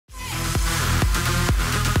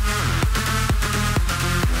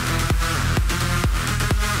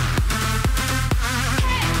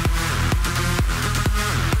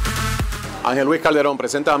Ángel Luis Calderón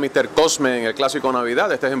presenta a Mr. Cosme en el Clásico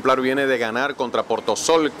Navidad. Este ejemplar viene de ganar contra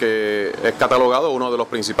Portosol, que es catalogado uno de los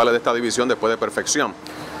principales de esta división después de Perfección.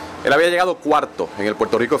 Él había llegado cuarto en el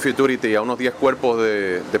Puerto Rico Futurity a unos 10 cuerpos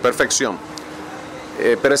de Perfección.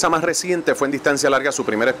 Pero esa más reciente fue en distancia larga su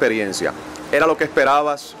primera experiencia. ¿Era lo que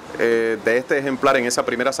esperabas de este ejemplar en esa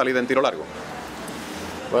primera salida en tiro largo?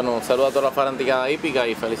 Bueno, un saludo a toda la fanaticada hípica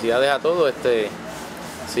y felicidades a todos.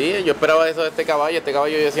 Sí, yo esperaba eso de este caballo. Este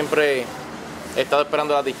caballo yo siempre he estado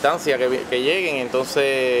esperando las distancias que lleguen.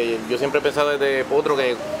 Entonces yo siempre he pensado desde Potro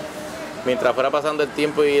que mientras fuera pasando el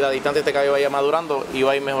tiempo y la distancia, este caballo vaya madurando,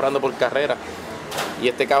 iba a ir mejorando por carrera. Y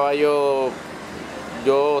este caballo,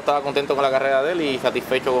 yo estaba contento con la carrera de él y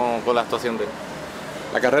satisfecho con la actuación de él.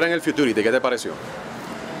 La carrera en el Futurity, ¿qué te pareció?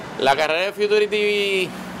 La carrera del Futurity,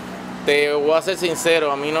 te voy a ser sincero,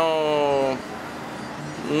 a mí no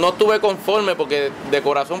estuve conforme porque de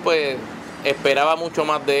corazón pues esperaba mucho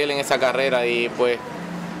más de él en esa carrera y pues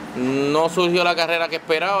no surgió la carrera que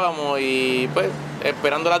esperábamos y pues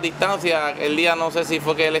esperando las distancias, el día no sé si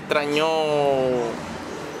fue que él extrañó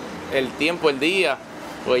el tiempo, el día,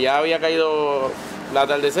 pues ya había caído el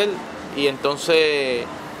atardecer y entonces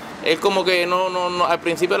él como que no al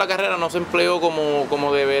principio de la carrera no se empleó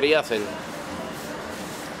como debería ser.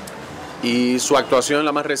 Y su actuación,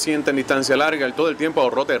 la más reciente en distancia larga, él todo el tiempo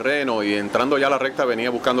ahorró terreno y entrando ya a la recta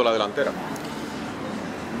venía buscando la delantera.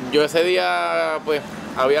 Yo ese día pues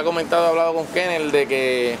había hablado con Kennel de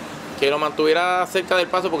que lo mantuviera cerca del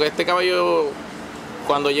paso porque este caballo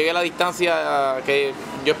cuando llegue a la distancia que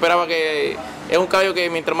yo esperaba que es un caballo que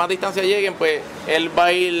mientras más distancia lleguen pues él va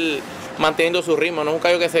a ir manteniendo su ritmo, no es un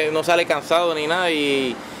caballo que no sale cansado ni nada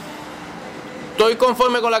y estoy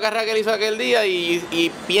conforme con la carrera que él hizo aquel día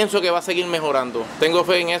y pienso que va a seguir mejorando. Tengo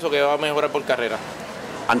fe en eso, que va a mejorar por carrera.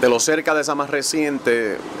 Ante lo cerca de esa más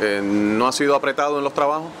reciente, ¿no ha sido apretado en los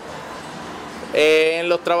trabajos? En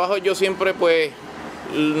los trabajos yo siempre pues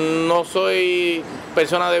no soy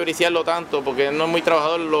persona de briciarlo tanto porque él no es muy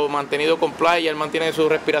trabajador, lo he mantenido con playa, él mantiene su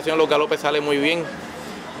respiración, los galopes salen muy bien.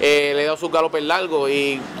 Le he dado sus galopes largos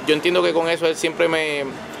y yo entiendo que con eso él siempre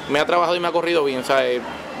me ha trabajado y me ha corrido bien, ¿sabes?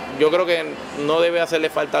 Yo creo que no debe hacerle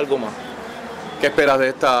falta algo más. ¿Qué esperas de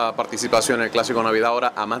esta participación en el Clásico Navidad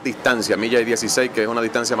ahora a más distancia, milla y 16, que es una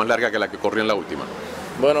distancia más larga que la que corrió en la última?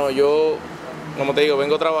 Bueno, yo, como te digo,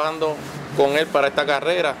 vengo trabajando con él para esta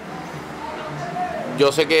carrera.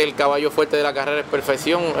 Yo sé que el caballo fuerte de la carrera es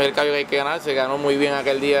Perfección, es el caballo que hay que ganar, se ganó muy bien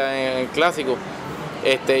aquel día en el Clásico.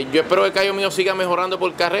 Yo espero que el caballo mío siga mejorando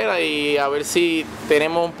por carrera y a ver si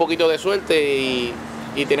tenemos un poquito de suerte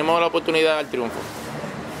y tenemos la oportunidad del triunfo.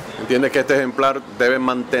 ¿Entiendes que este ejemplar debe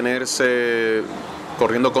mantenerse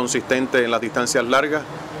corriendo consistente en las distancias largas?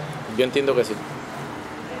 Yo entiendo que sí.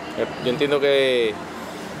 Yo entiendo que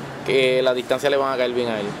las distancias le van a caer bien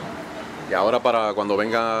a él. Y ahora para cuando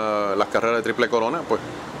vengan las carreras de Triple Corona, pues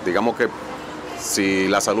digamos que si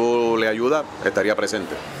la salud le ayuda, estaría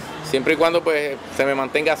presente. Siempre y cuando pues se me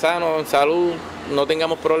mantenga sano, en salud, no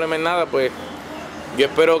tengamos problemas en nada, pues yo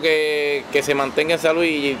espero que se mantenga en salud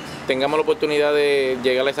y tengamos la oportunidad de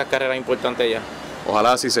llegar a esas carreras importantes allá.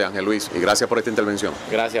 Ojalá así sea, Ángel Luis, y gracias por esta intervención.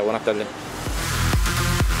 Gracias, buenas tardes.